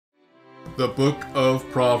The Book of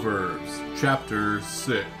Proverbs, Chapter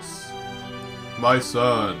 6. My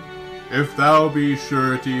son, if thou be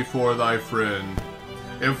surety for thy friend,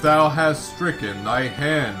 if thou hast stricken thy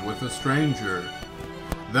hand with a stranger,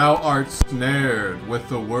 thou art snared with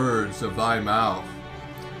the words of thy mouth,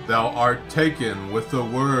 thou art taken with the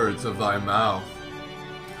words of thy mouth.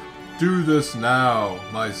 Do this now,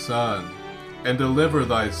 my son, and deliver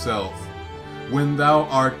thyself, when thou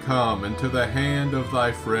art come into the hand of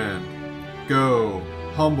thy friend. Go,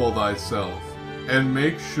 humble thyself, and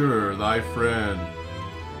make sure thy friend.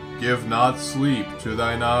 Give not sleep to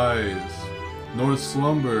thine eyes, nor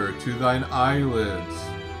slumber to thine eyelids.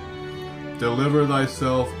 Deliver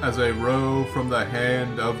thyself as a roe from the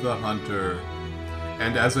hand of the hunter,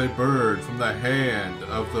 and as a bird from the hand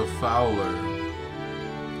of the fowler.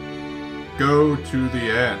 Go to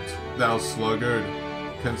the ant, thou sluggard,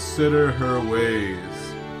 consider her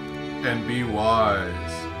ways, and be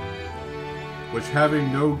wise, which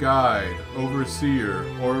having no guide, overseer,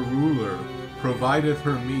 or ruler, provideth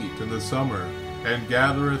her meat in the summer, and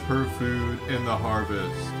gathereth her food in the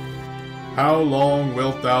harvest. How long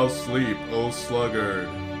wilt thou sleep, O sluggard?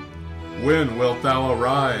 When wilt thou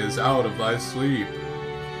arise out of thy sleep?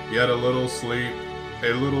 Yet a little sleep,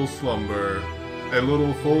 a little slumber, a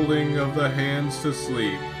little folding of the hands to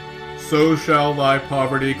sleep. So shall thy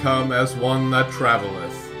poverty come as one that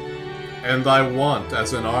travelleth, and thy want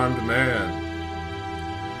as an armed man.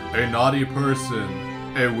 A naughty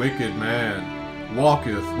person, a wicked man,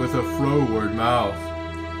 walketh with a froward mouth.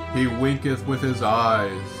 He winketh with his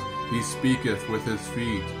eyes, he speaketh with his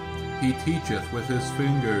feet, he teacheth with his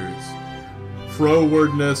fingers.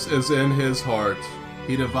 Frowardness is in his heart,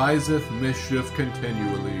 he deviseth mischief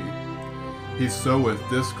continually. He soweth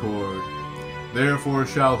discord, therefore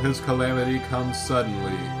shall his calamity come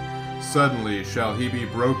suddenly. Suddenly shall he be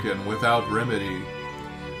broken without remedy.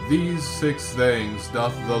 These 6 things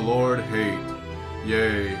doth the Lord hate,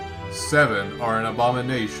 yea, 7 are an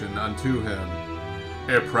abomination unto him: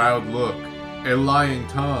 a proud look, a lying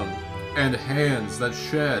tongue, and hands that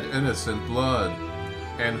shed innocent blood,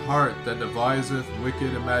 and heart that deviseth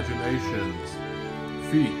wicked imaginations,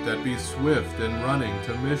 feet that be swift in running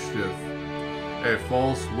to mischief, a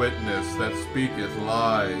false witness that speaketh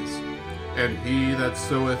lies, and he that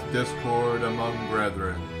soweth discord among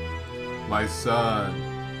brethren. My son,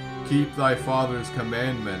 keep thy father's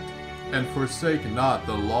commandment, and forsake not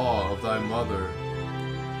the law of thy mother.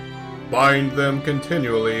 Bind them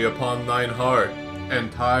continually upon thine heart,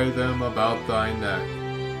 and tie them about thy neck.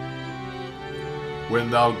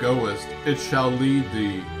 When thou goest, it shall lead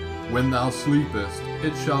thee. When thou sleepest,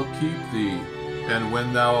 it shall keep thee. And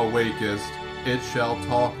when thou awakest, it shall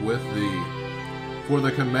talk with thee. For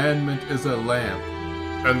the commandment is a lamp,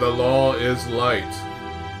 and the law is light,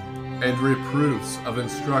 and reproofs of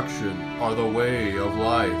instruction are the way of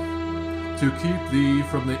life, to keep thee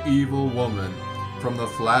from the evil woman, from the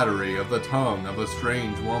flattery of the tongue of a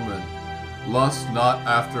strange woman. Lust not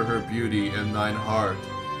after her beauty in thine heart,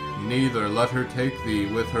 neither let her take thee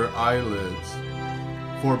with her eyelids.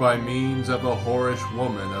 For by means of a whorish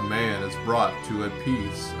woman a man is brought to a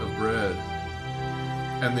piece of bread,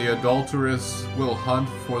 and the adulteress will hunt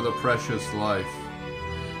for the precious life.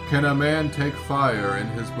 Can a man take fire in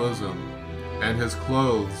his bosom, and his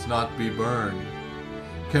clothes not be burned?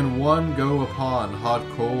 Can one go upon hot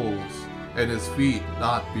coals, and his feet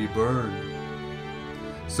not be burned?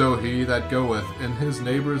 So he that goeth in his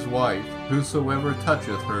neighbor's wife, whosoever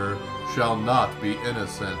toucheth her, shall not be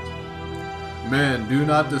innocent. Men, do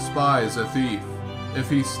not despise a thief, if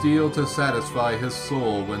he steal to satisfy his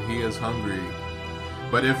soul when he is hungry.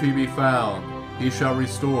 But if he be found, he shall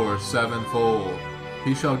restore 7-fold.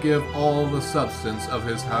 He shall give all the substance of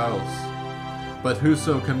his house. But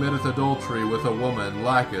whoso committeth adultery with a woman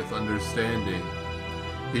lacketh understanding.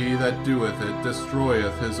 He that doeth it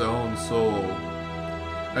destroyeth his own soul.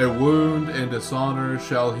 A wound and dishonor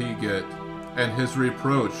shall he get, and his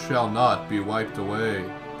reproach shall not be wiped away.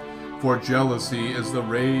 For jealousy is the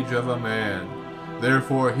rage of a man,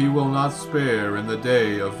 therefore he will not spare in the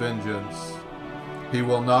day of vengeance. He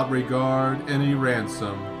will not regard any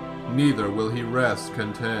ransom, neither will he rest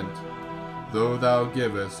content, though thou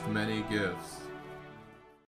givest many gifts.